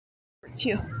It's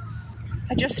you.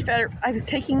 I was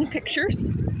taking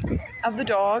pictures of the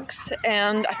dogs,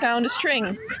 and I found a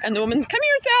string, and the woman, come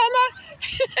here, Thelma.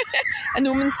 And the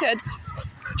woman said,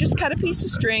 just cut a piece of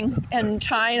string and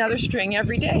tie another string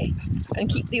every day and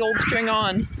keep the old string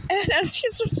on. And it's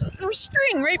just a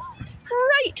string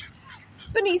right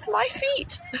beneath my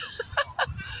feet.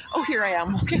 Oh, here I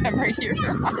am. Okay, I'm right here.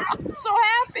 I'm so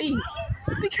happy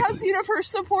because the universe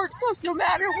supports us no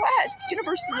matter what. The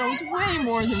universe knows way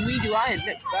more than we do. I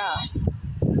admit to that.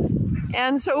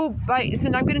 And so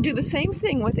then I'm going to do the same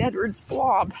thing with Edward's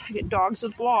blob. I get dogs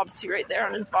with blobs. See right there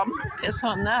on his bum? Piss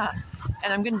on that.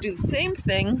 And I'm going to do the same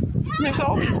thing. And there's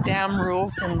all these damn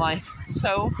rules in life.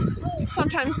 So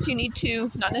sometimes you need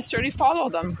to not necessarily follow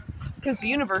them because the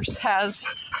universe has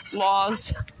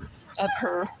laws of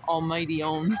her almighty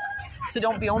own. So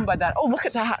don't be owned by that. Oh, look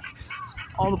at that.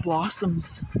 All the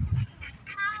blossoms.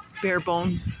 Bare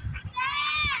bones.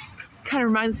 Kind of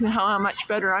reminds me how much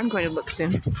better I'm going to look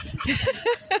soon.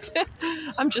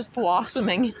 I'm just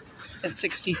blossoming at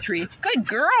 63. Good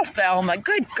girl, Thelma.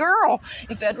 Good girl.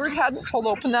 If Edward hadn't pulled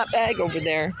open that bag over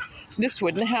there, this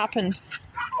wouldn't have happened.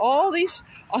 All these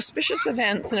auspicious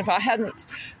events, and if I hadn't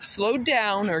slowed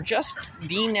down or just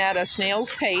been at a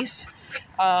snail's pace,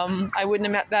 I wouldn't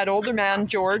have met that older man,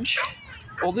 George,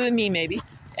 older than me maybe,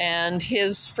 and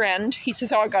his friend. He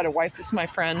says, oh, I got a wife. This is my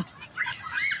friend.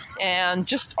 And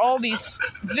just all these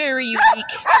very unique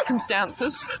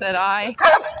circumstances that I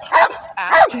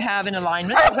have to have in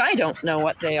alignment because I don't know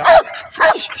what they are.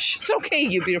 Shh, it's okay,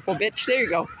 you beautiful bitch. There you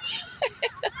go.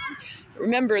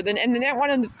 Remember, and then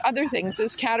one of the other things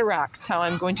is cataracts, how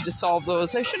I'm going to dissolve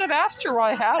those. I should have asked her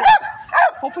while I had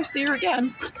her. Hope I see her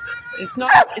again. It's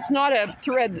not a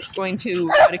thread that's going to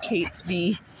eradicate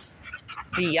the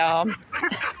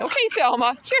okay,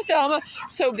 Thelma. Here, Thelma.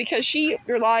 So because she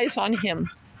relies on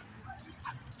him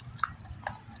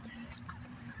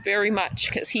very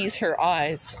much because he's her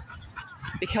eyes.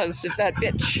 Because if that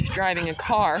bitch driving a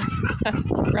car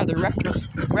rather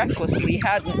recklessly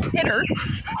hadn't hit her,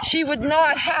 she would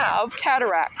not have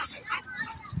cataracts.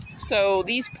 So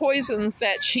these poisons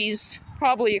that she's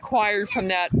probably acquired from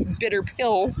that bitter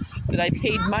pill that I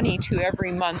paid money to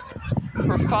every month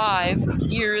for 5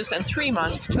 years and 3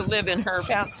 months to live in her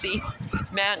fancy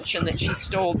mansion that she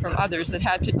stole from others that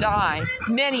had to die,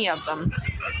 many of them.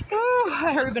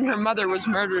 Oh, even her mother was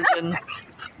murdered in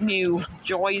New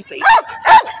Jersey.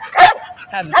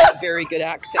 Have a very good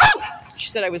accent. She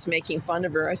said I was making fun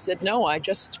of her. I said, no, I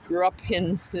just grew up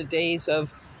in the days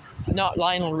of not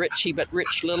Lionel Richie, but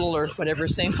Rich Little or whatever,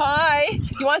 saying, hi.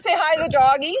 You want to say hi to the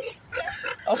doggies?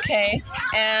 Okay.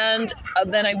 And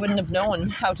then I wouldn't have known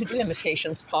how to do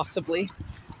imitations, possibly.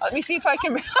 Let me see if I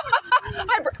can...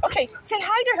 Okay, say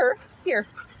hi to her. Here.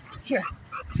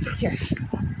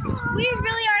 We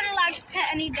really aren't allowed to pet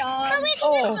any dogs. But we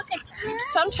can look at them.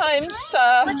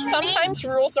 Sometimes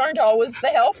rules aren't always the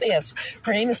healthiest.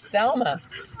 Her name is Thelma.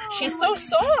 She's so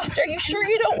soft. Are you sure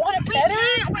you don't want to pet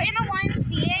her? We're in a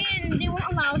YMCA and they won't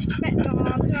allow us to pet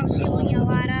dogs or else she will yell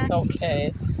at us.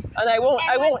 Okay. And I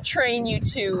won't train you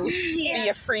to be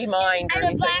a free mind or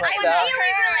anything like that.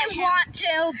 I really want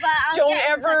to, but I'll don't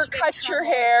ever cut your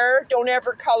hair. Don't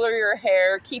ever color your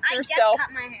hair. Keep yourself... I just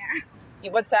cut my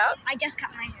hair. What's that? I just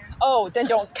cut my hair. Oh, then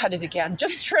don't cut it again.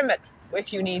 Just trim it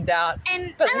if you need that.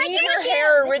 But leave your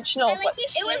hair original. Thank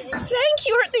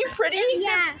you. Aren't they pretty?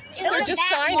 Yeah. They're just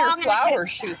signed or flower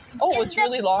shoot. Oh, it was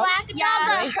really long.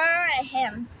 Yeah. Her and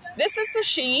him. This is the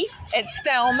she. It's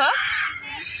Thelma,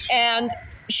 and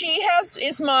she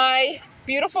is my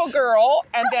beautiful girl,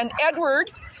 and then Edward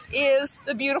is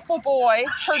the beautiful boy,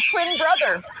 her twin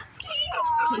brother.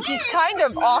 He's kind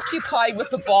of occupied with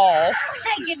the ball.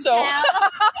 So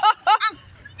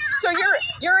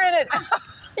you're in it.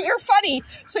 You're funny.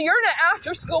 So you're in an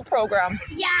after-school program.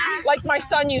 Yeah. Like my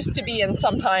son used to be in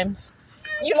sometimes.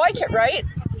 You like it, right?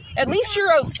 At least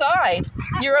you're outside.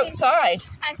 You're outside.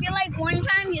 I feel like one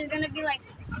time he's going to be like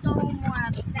so more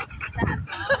obsessed with that.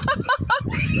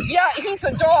 Yeah, he's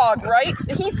a dog, right?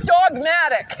 He's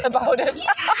dogmatic about it.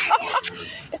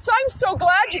 So I'm so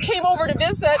glad you came over to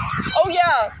visit. Oh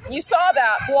yeah, you saw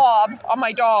that blob on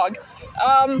my dog.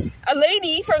 A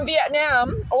lady from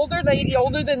Vietnam, older lady,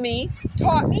 older than me,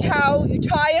 taught me how you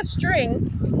tie a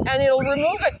string and it'll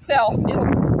remove itself. It'll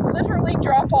literally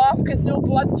drop off because no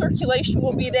blood circulation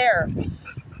will be there.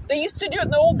 They used to do it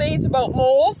in the old days about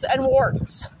moles and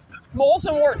warts. Moles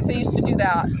and warts, they used to do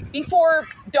that before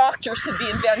doctors had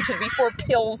been invented, before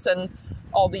pills and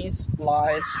all these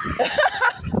lies.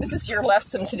 This is your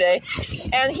lesson today.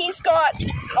 And he's got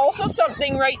also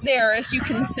something right there, as you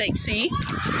can see.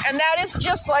 And that is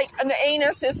just like, and the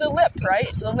anus is the lip,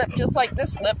 right? The lip just like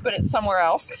this lip, but it's somewhere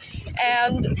else.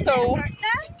 And so,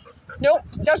 nope,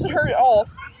 doesn't hurt at all.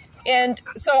 And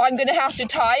so I'm going to have to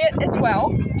tie it as well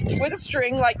with a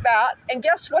string like that. And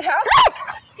guess what happened?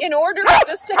 In order for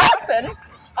this to happen,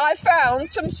 I found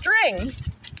some string.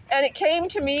 And it came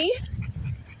to me.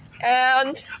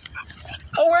 And,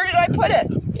 oh, where did I put it?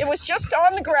 It was just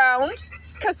on the ground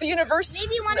because the university...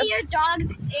 Maybe one of your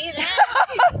dogs ate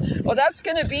it. Well, that's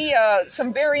going to be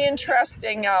some very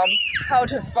interesting how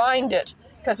to find it,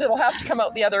 because it'll have to come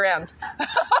out the other end.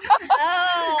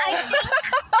 I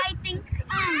think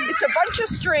it's a bunch of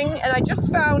string, and I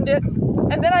just found it.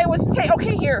 And then I was,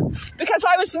 okay, here, because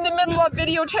I was in the middle of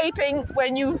videotaping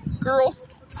when you girls,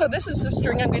 so this is the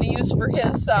string I'm going to use for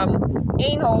his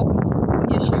anal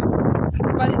issue.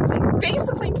 But it's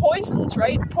basically poisons,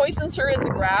 right? Poisons are in the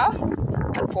grass,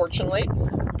 unfortunately.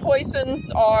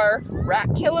 Poisons are rat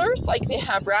killers, like they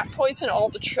have rat poison all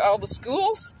the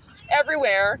schools,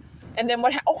 everywhere. And then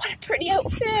what a pretty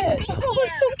outfit. Oh,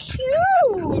 it's so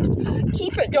cute.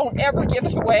 Keep it, don't ever give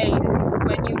it away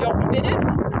when you don't fit it.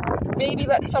 Maybe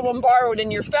let someone borrow it in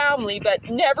your family, but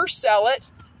never sell it.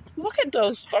 Look at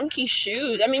those funky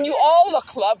shoes. I mean, you all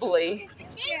look lovely.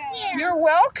 Thank you. You're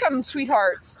welcome,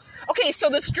 sweethearts. Okay, so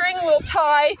the string will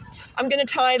tie. I'm going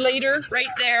to tie later, right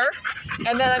there.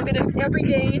 And then I'm going to, every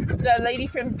day, the lady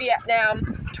from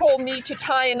Vietnam told me to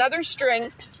tie another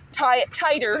string, tie it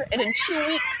tighter, and in 2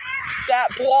 weeks, that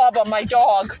blob on my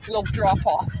dog will drop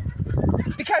off.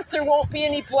 Because there won't be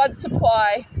any blood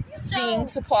supply being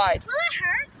supplied. Will it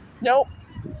hurt? Nope.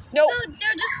 Nope. So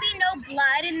there'll just be no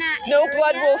blood in that No area?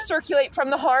 blood will circulate from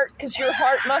the heart, because your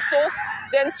heart muscle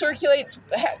then circulates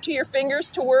to your fingers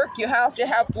to work. You have to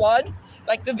have blood,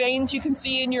 like the veins you can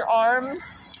see in your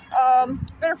arms.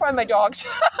 Better find my dogs.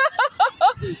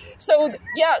 So,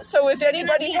 yeah, so if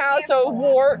anybody has a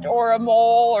wart or a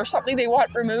mole or something they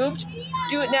want removed,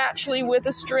 do it naturally with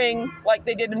a string like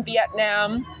they did in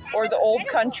Vietnam or the old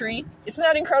country. Isn't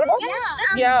that incredible?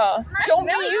 Yeah. Don't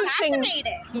be using...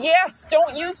 Yes,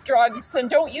 don't use drugs and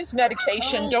don't use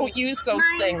medication. Don't use those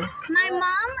things. My mom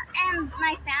and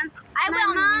my family... I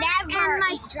will never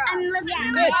eat drugs. I'm living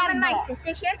with my mom and my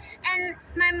sister here, and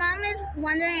my mom is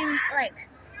wondering, like...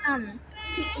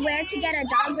 where to get a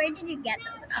dog. Where did you get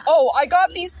those? Oh, I got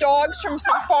these dogs from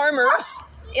some farmers,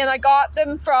 and I got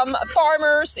them from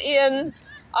farmers in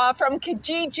from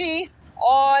Kijiji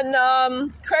on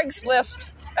Craigslist.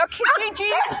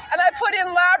 Kijiji, and I put in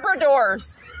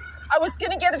Labradors. I was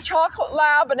going to get a chocolate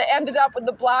lab, and I ended up with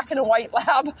the black and a white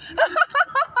lab.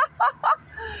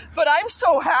 But I'm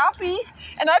so happy,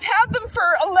 and I've had them for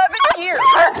 11 years.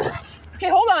 Okay,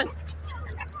 hold on.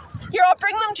 Here, I'll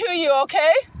bring them to you,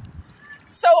 okay?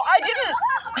 So I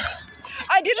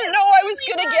didn't know I was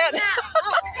going to get,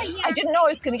 I didn't know I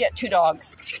was going to get 2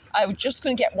 dogs. I was just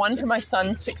going to get one for my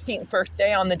son's 16th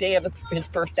birthday on the day of his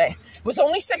birthday. It was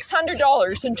only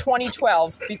 $600 in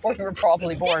 2012 before we were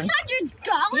probably born. $600?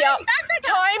 Yeah, That's like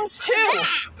times 2.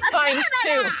 Times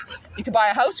 2. You could buy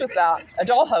a house with that, a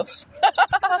dollhouse,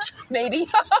 maybe.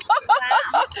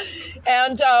 Wow.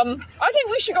 And I think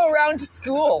we should go around to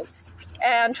schools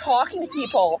and talking to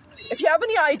people. If you have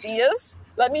any ideas,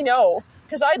 let me know,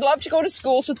 because I'd love to go to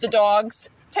schools with the dogs.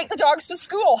 Take the dogs to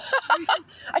school.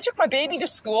 I took my baby to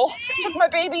school. Took my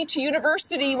baby to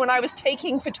university when I was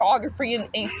taking photography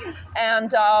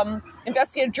and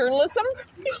investigative journalism.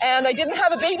 And I didn't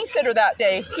have a babysitter that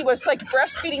day. He was like a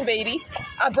breastfeeding baby.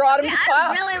 I brought him to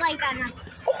class. I really like that now.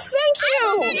 Oh, thank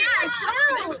you.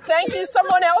 Yeah, too. Thank you.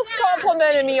 Someone else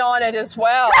complimented me on it as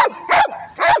well.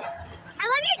 I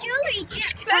love your jewelry too.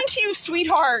 Thank you,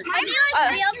 sweetheart. Are they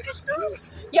like real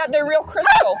crystals? Yeah, they're real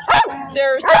crystals.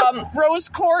 There's rose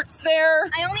quartz there.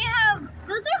 I only have...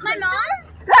 Those are my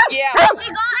mom's? Yeah.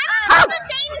 She got the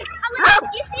same...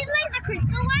 you see like the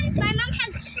crystal ones? My mom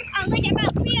has like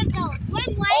about 3 of those.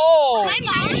 One white. Oh, my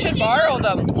mom, you should borrow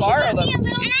them. Borrow them. A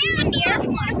little souvenir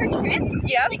from one of her trips.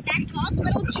 Yes. Like that tall. It's a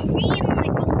little tree and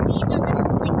like little leaves are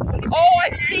little like... Oh,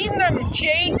 I've seen them.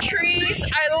 Jade trees.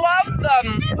 I love them.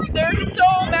 They're so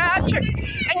magic.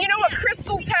 And you know what?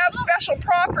 Crystals have special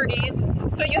properties,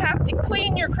 so you have to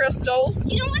clean your crystals.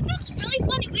 You know what? That's really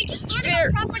funny. We just learned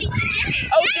about properties today.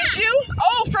 Oh, did you?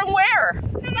 Oh, from where?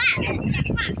 From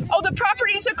that. Oh, the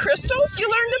properties of crystals you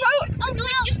learned about? Oh, no,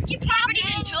 just properties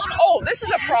in total. Oh, this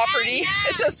is a property.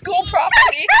 It's a school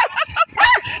property.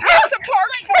 It's a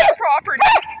park sport property.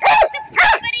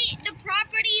 The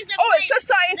properties of... Oh, it's a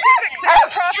scientific thing.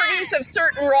 The properties of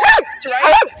certain rocks,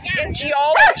 right? In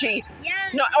geology. Yeah.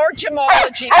 No, or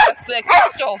gemology with the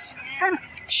crystals.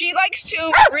 She likes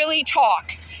to really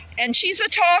talk. And she's a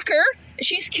talker.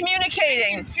 She's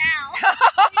communicating.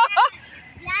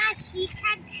 Yeah, she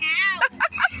can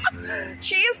tell.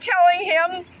 She is telling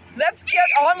him, let's get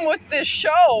on with this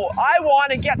show. I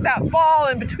want to get that ball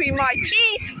in between my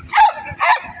teeth.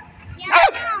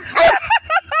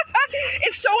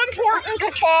 It's so important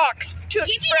to talk, to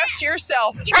express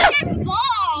yourself. Give me that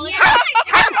ball.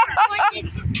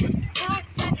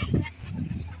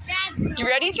 You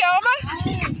ready, Thelma?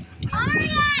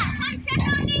 Come check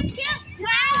on me too. Wow,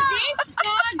 this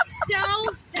dog's so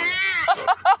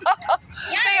fast.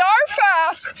 They are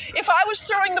fast. If I was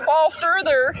throwing the ball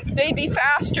further, they'd be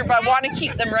faster, but I want to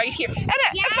keep them right here. And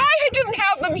if I didn't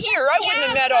have them here, I wouldn't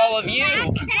have met all of you.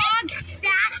 Dog's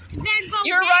fast.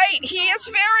 You're right. He is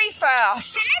very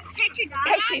fast. Can I pet your dog?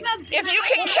 Because if you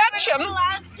can catch him,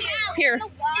 here. Is that a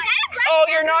black Oh,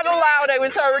 you're not allowed. I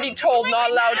was already told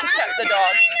not allowed to pet the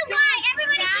dogs.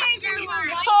 Everybody hears a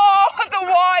Y. Oh, the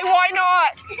Y. Why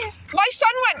not? My son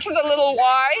went to the little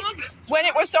Y when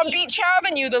it was on Beach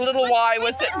Avenue. The little Y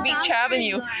was at Beach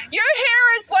Avenue. Your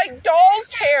hair is like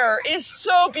doll's hair. It is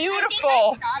so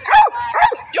beautiful.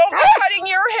 Don't be cutting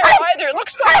your hair either. It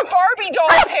looks like Barbie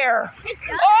doll hair.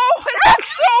 Oh, it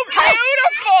looks so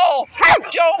beautiful.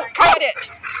 Don't cut it.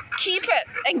 Keep it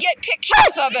and get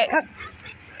pictures of it.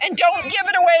 And don't give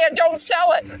it away and don't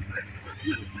sell it.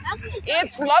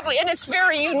 It's lovely, and it's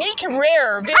very unique and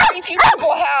rare. Very few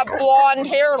people have blonde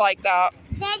hair like that.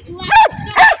 But black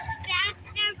dog's fast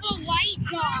as a white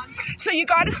dog. So you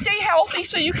got to stay healthy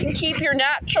so you can keep your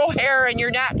natural hair and your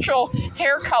natural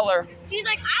hair color. She's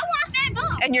like, I want that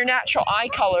dog. And your natural eye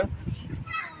color.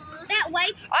 That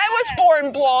white. I was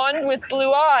born blonde with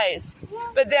blue eyes.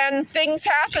 But then things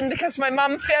happened because my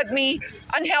mom fed me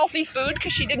unhealthy food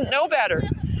because she didn't know better.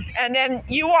 And then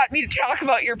you want me to talk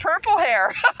about your purple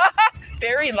hair.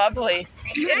 Very lovely.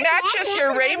 It matches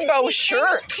your rainbow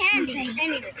shirt. Candy.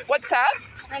 What's that?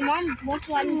 My mom won't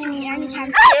let me eat any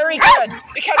candy. Very good,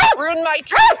 because it ruined my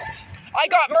teeth. I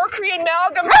got mercury and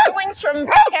amalgam fillings from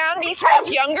candies when I was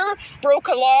younger, broke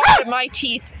a lot of my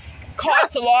teeth,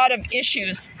 caused a lot of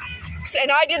issues.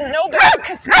 And I didn't know better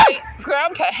because my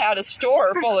grandpa had a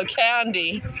store full of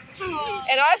candy.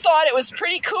 And I thought it was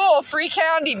pretty cool, free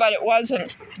candy, but it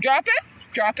wasn't. Drop it?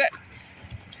 Drop it.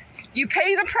 You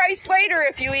pay the price later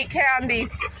if you eat candy.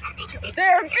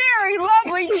 They're very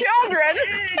lovely children.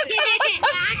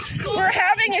 We're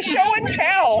having a show and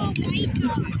tell.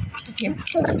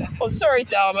 Oh, sorry,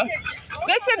 Thelma.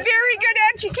 This is a very good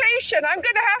education. I'm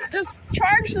going to have to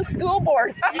charge the school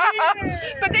board.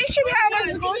 But they should have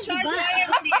us.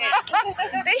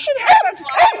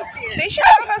 They should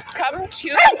have us come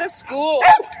to the schools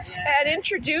and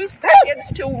introduce the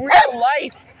kids to real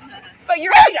life. But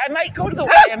you're right, I might go to the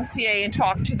YMCA and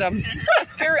talk to them. I've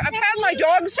had my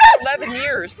dogs for 11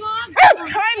 years. It's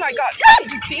time I got paid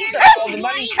to feed them all the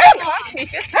money. It cost me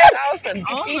 $50,000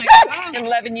 to feed them in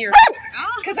 11 years.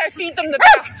 Because I feed them the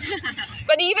best.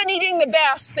 But even eating the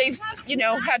best, they've,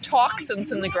 had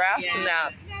toxins in the grass and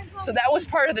that. So that was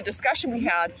part of the discussion we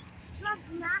had.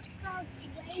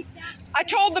 I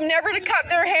told them never to cut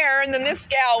their hair, and then this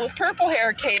gal with purple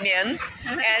hair came in,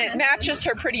 and it matches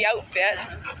her pretty outfit.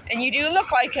 And you do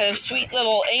look like a sweet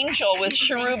little angel with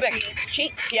cherubic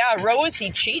cheeks. Yeah,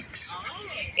 rosy cheeks.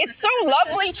 It's so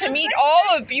lovely to meet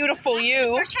all of beautiful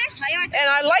you. And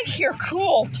I like your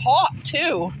cool top,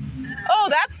 too. Oh,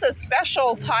 that's a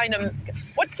special kind of...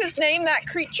 What's his name, that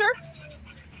creature?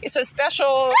 It's a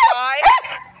special guy,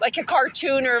 like a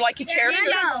cartoon or like a character.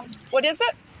 Lego. What is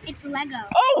it? It's Lego.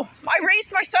 Oh, I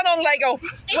raised my son on Lego.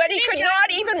 When he could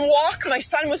not even walk, my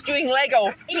son was doing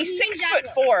Lego. He's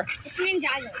 6'4". It's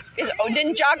Ninjago. Is it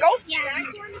Ninjago? Yeah.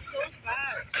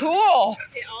 Cool.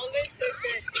 They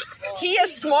He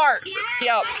is smart.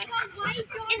 Yep. Is it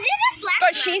a black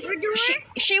But Labrador?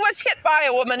 she was hit by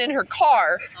a woman in her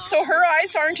car, so her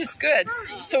eyes aren't as good.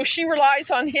 So she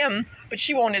relies on him, but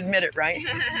she won't admit it, right?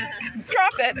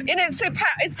 Drop it. And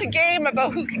it's a game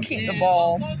about who can keep the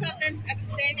ball. Both of them at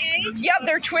the same age? Yeah,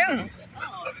 they're twins.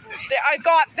 I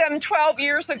got them 12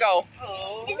 years ago.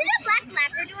 Oh. Is it a black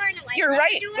Labrador and a white You're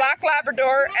right. Labrador? Black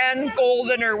Labrador and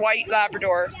golden or white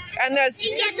Labrador. And the It's a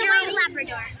sister... white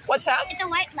Labrador. What's that? It's a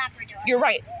white Labrador. You're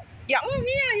right. Yeah. Oh,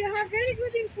 Mia, you have very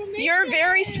good information. You're a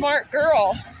very smart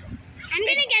girl. I'm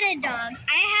gonna get a dog.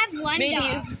 I have one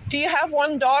dog. Do you have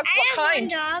one dog? I What have kind?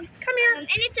 one dog. Come here. And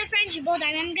it's a French bulldog.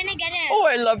 I'm gonna get it. Oh,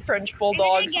 I love French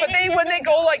bulldogs. But when they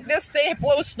go like this, they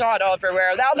blow snot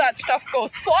everywhere. Now that stuff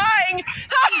goes flying.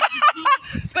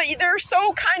 But they're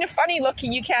so kind of funny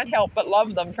looking, you can't help but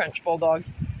love them, French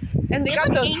bulldogs. And they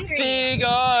got those big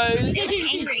eyes.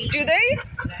 Do they?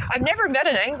 I've never met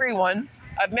an angry one.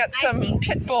 I've met some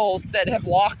pit bulls that have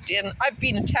locked in. I've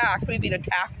been attacked. We've been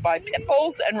attacked by pit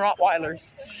bulls and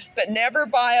Rottweilers, but never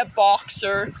by a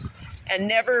boxer and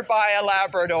never by a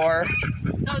Labrador.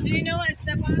 So do you know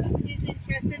Esteban is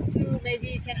interested to, maybe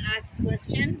you can ask a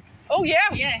question? Oh,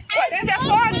 yes. Yeah.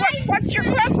 Stefan, what's your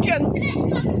question?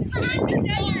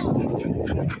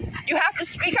 You have to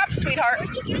speak up, sweetheart.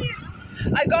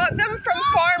 I got them from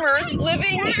farmers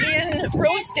living in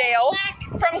Rosedale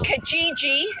from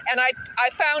Kijiji, and I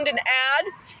found an ad,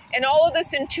 and all of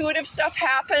this intuitive stuff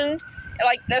happened.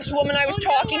 Like this woman I was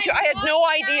talking to, I had no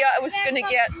idea I was going to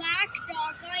get. Black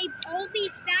dog, I'll be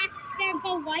fast than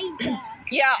the white dog.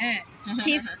 Yeah,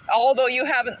 although you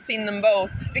haven't seen them both,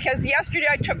 because yesterday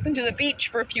I took them to the beach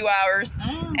for a few hours,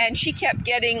 and she kept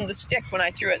getting the stick when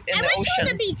I threw it in the ocean. I went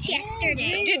to the beach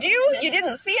yesterday. Did you? You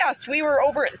didn't see us. We were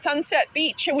over at Sunset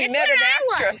Beach, and we met an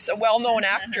actress, a well-known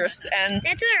actress, and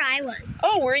that's where I was.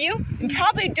 Oh, were you?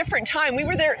 Probably a different time. We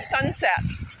were there at sunset.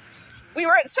 We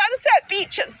were at Sunset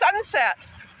Beach at sunset.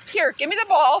 Here, give me the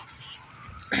ball.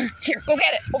 Here, go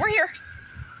get it. Over here.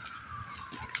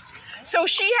 So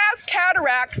she has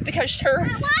cataracts because her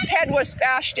head was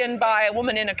bashed in by a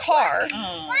woman in a car.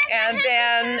 And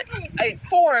then they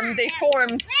formed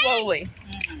slowly.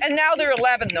 And now they're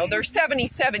 11, though. They're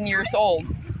 77 years old.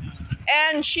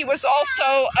 And she was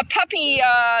also, a puppy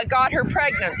got her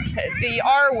pregnant, the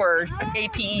R word,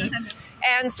 APE.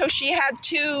 And so she had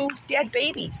 2 dead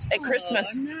babies at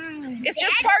Christmas. It's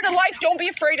just part of life. Don't be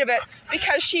afraid of it,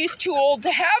 because she's too old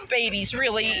to have babies,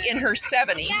 really, in her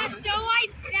 70s. Yeah, so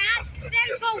I'm fast than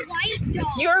the white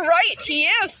dog. You're right. He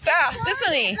is fast,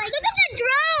 isn't he? Look at the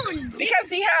drone. Because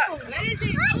he had... Where is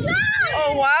it?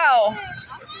 Oh, wow.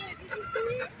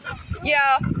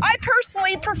 Yeah, I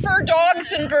personally prefer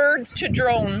dogs and birds to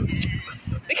drones,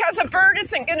 because a bird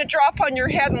isn't going to drop on your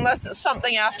head unless it's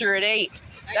something after it ate.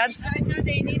 That's... I know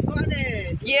they need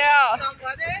water. Yeah. Some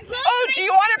water? Oh, do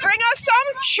you want to bring us some?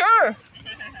 Sure.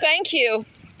 Thank you.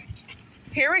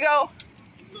 Here we go.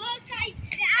 Look,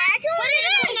 that's a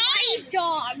white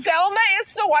dog. Thelma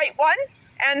is the white one,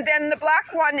 and then the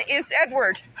black one is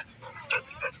Edward.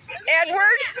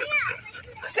 Edward?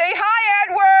 Say hi,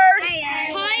 Edward.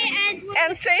 Hi, Edward.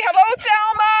 And say hello,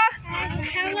 Thelma.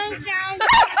 Hello, Thelma.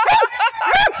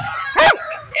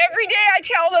 Every day I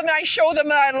tell them and I show them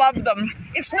that I love them.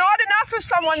 It's not enough if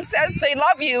someone says they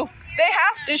love you. They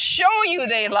have to show you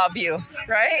they love you,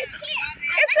 right?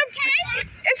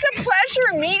 It's a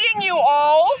pleasure meeting you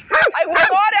all. I will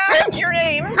not ask your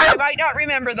names. I might not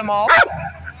remember them all.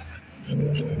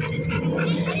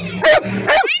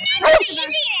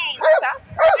 What's that?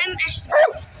 I'm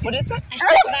Esteban. What is it?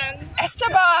 Esteban.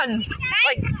 Esteban.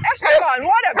 Like Esteban.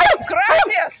 What a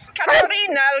gracias.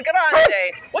 Katherine el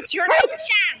Grande. What's your name?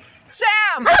 Sam.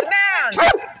 Sam, the man.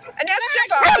 And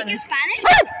Esteban. You Spanish?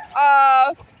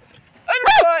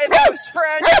 If it was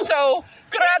French, so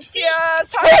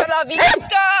gracias, hasta la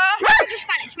vista. You're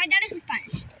Spanish. My dad is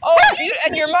Spanish. Oh,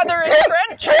 and your mother is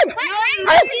French? No,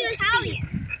 I'm Italian.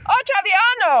 Oh,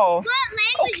 Italiano. What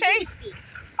language do Okay. you speak?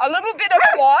 A little bit of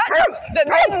a lot, but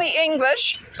mainly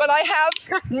English. But I have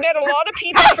met a lot of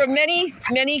people from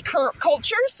many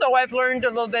cultures, so I've learned a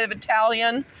little bit of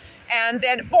Italian. And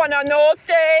then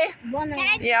buonanotte,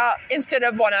 yeah, instead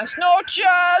of buenas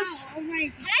noches.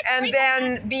 And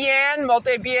then bien,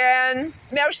 molte bien,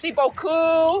 merci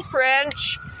beaucoup,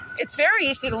 French. It's very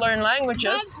easy to learn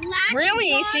languages.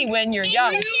 Really easy when you're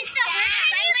young. English is the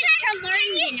hardest language to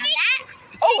learn, you know that?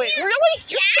 Oh, wait, really?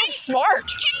 You're so smart.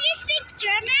 Can you speak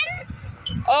German?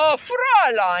 Oh,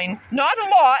 Fräulein, not a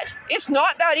lot. It's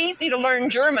not that easy to learn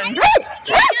German.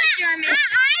 German.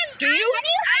 Do you?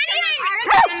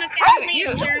 I'm a family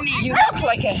of German. You look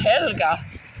like a Helga.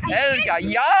 Helga,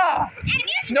 yeah.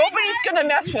 Nobody's gonna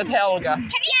mess with Helga. Can you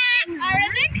speak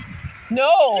Arabic?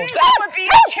 No, that would be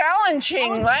a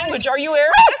challenging language. Are you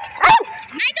Arabic? I don't know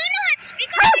how to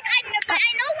speak Arabic, but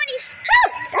I know when you speak.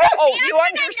 Oh, you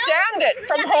understand it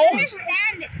from home. I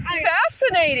understand it.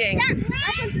 Fascinating.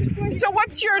 So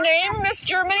what's your name, Miss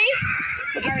Germany?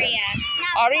 Aria.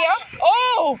 Aria?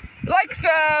 Oh, like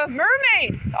the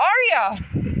mermaid, Aria.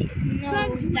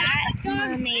 No, that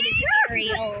mermaid is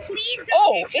Ariel.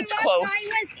 Oh, it's close.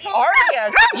 Aria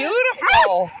is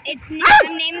beautiful.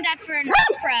 I'm named after an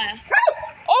opera.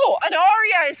 Oh, an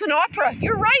aria is an opera.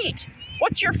 You're right.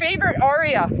 What's your favorite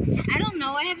aria? I don't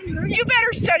know. I haven't heard it. You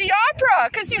better study opera,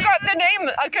 because you got the name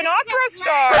like an opera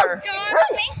star.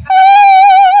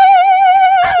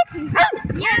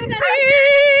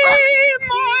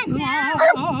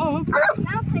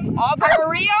 Ave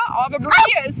Maria. Ave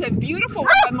Maria is a beautiful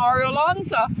one by Mario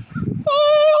Lanza.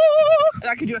 Oh,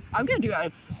 could do it. I'm going to do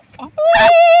it.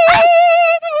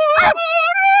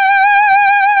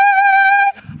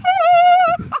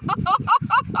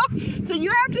 So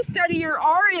you have to study your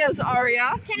arias,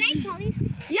 Aria. Can I tell you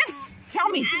something? Yes, tell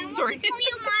me. Sorry. I want to tell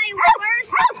you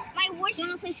my worst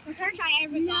monoplace hurt I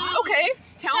ever got. Okay,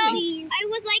 tell me. I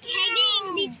was like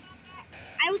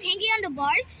I was hanging on the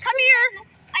bars. Come here.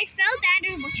 I fell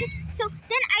down under the butcher, so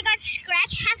then I got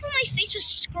scratched. Half of my face was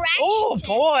scratched. Oh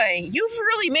boy, you've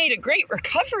really made a great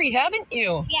recovery, haven't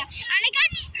you? Yeah, and I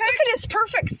got hurt. Look at his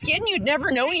perfect skin. You'd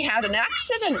never know he had an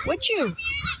accident, would you?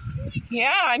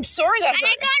 Yeah, I'm sorry that hurt.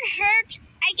 And I got hurt.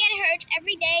 I get hurt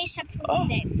every day except for one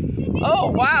day.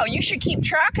 Oh wow, you should keep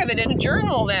track of it in a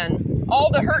journal then. All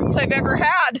the hurts I've ever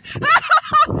had.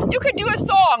 You could do a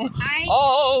song.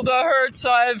 All the hurts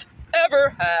I've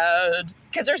ever had.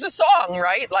 Because there's a song,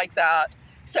 right, like that.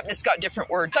 Except it's got different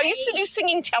words. I used to do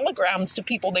singing telegrams to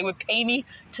people. They would pay me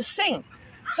to sing.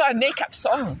 So I make up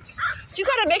songs. So you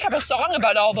got to make up a song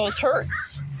about all those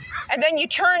hurts. And then you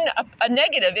turn a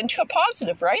negative into a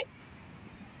positive, right?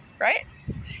 Right?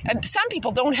 And some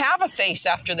people don't have a face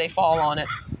after they fall on it.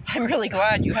 I'm really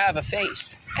glad you have a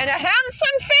face. And a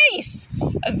handsome face.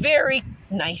 A very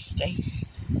nice face.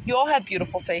 You all have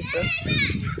beautiful faces.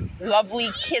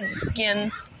 Lovely kid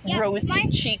skin. Rosy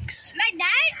cheeks. My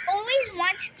dad always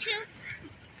wants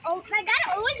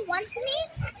me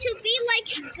to be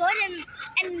like good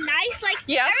and nice. Like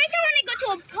yes. Every time when I go to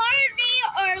a party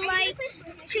or like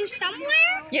to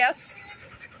somewhere. Yes.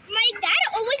 My dad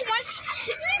always wants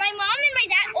to. My mom and my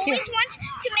dad always want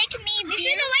to make me. This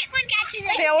is the white one catches.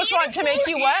 Like, they always want to make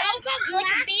you what?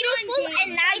 Like beautiful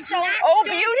and nice. Oh,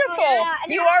 beautiful!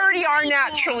 You already are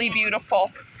naturally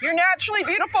beautiful. You're naturally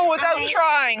beautiful without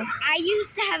trying. I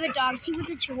used to have a dog. He was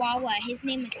a Chihuahua. His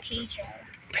name was Pedro.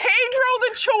 Pedro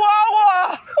the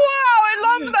Chihuahua! Wow, I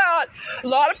love that. A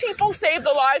lot of people save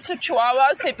the lives of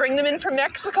Chihuahuas. They bring them in from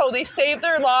Mexico. They save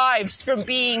their lives from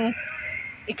being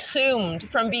exhumed,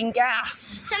 from being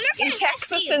gassed. In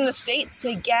Texas, in the States,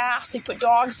 they gas. They put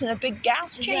dogs in a big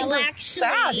gas chamber. Well,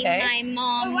 actually, sad, hey? My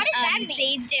mom what does that mean?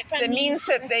 Saved it from That means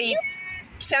that they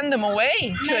send them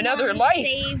away to another life.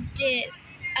 Saved it.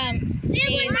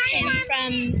 Saved him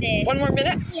from this. One more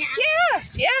minute? Yeah.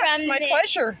 Yes, my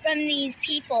pleasure. From these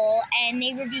people, and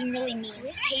they were being really mean.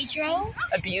 Pedro.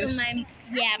 Abuse. So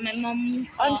my mom.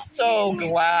 I'm so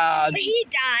glad. But he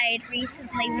died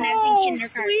recently when I was in kindergarten.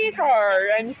 Sweetheart,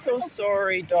 I'm so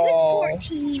sorry, doll. He was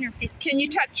 14 or 15. Can you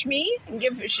touch me and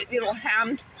give a little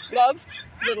hand love?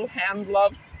 Little hand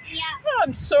love. Yeah. Oh,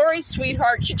 I'm sorry,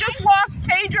 sweetheart. She just lost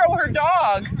Pedro, her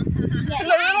dog. The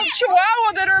little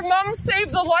Chihuahua that her mom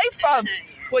saved the life of.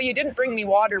 Well, you didn't bring me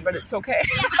water, but it's okay.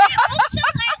 Yeah,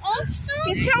 I also...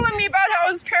 He's telling me about how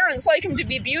his parents like him to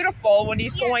be beautiful when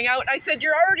he's going out. I said,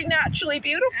 you're already naturally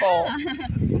beautiful.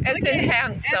 As in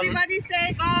handsome. Everybody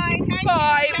say bye.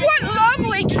 Bye. What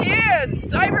lovely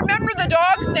kids. I remember the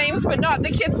dogs' names, but not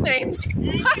the kids' names.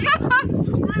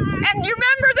 And you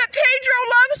remember that Pedro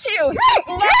loves you. He's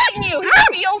loving you. He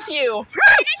feels you. Can I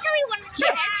tell you one more?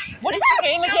 Yes. What is your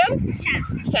name again?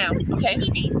 Sam. Sam. Okay. It's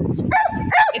an easy name.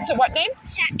 It's a what name?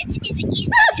 Sam. It's an easy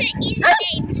name.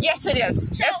 Yes, it is.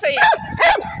 So,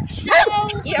 S-A-M. So.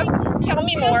 Yes. Tell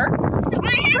me more. So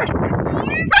I have 4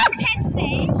 pet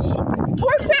fish.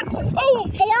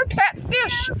 4 pet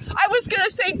fish. I was going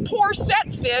to say poor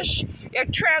set fish. Yeah,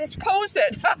 transpose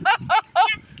it.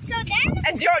 So then...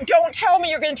 And don't tell me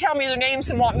you're going to tell me their names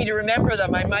and want me to remember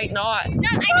them. I might not. No,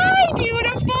 Hi,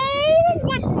 beautiful.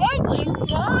 What lovely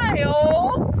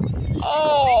smile.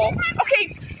 Oh. Okay,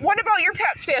 what about your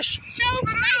pet fish? So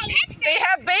my pet fish... They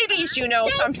have babies, you know,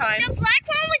 sometimes. The black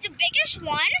one was the biggest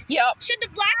one. Yep. So the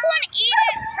black one ate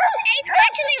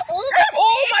actually all of the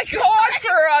Oh my fish. God,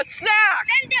 for a snack.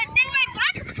 Then my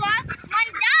black one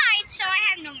died, so I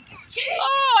have no pets.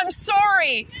 Oh, I'm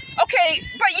sorry. Okay,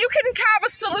 but you can have a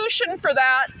solution for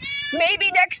that.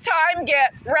 Maybe next time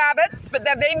get rabbits, but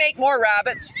then they make more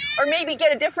rabbits. Or maybe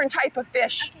get a different type of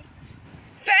fish. Okay.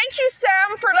 Thank you,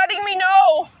 Sam, for letting me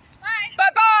know. Bye.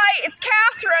 Bye-bye. It's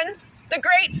Katherine, the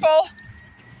grateful.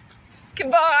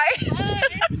 Goodbye. Bye.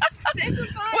 Say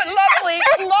goodbye. What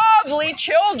lovely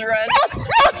children.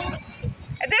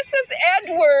 This is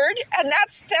Edward, and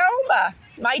that's Thelma.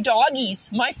 My doggies,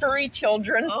 my furry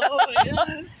children. Oh,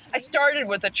 yes. I started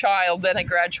with a child, then I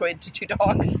graduated to 2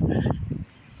 dogs.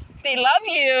 They love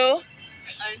you.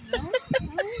 I know.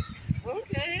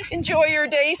 Okay. Enjoy your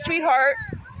day, sweetheart.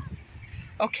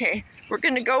 Okay, we're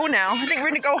gonna go now. I think we're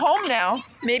gonna go home now.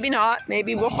 Maybe not.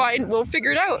 Maybe we'll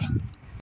figure it out.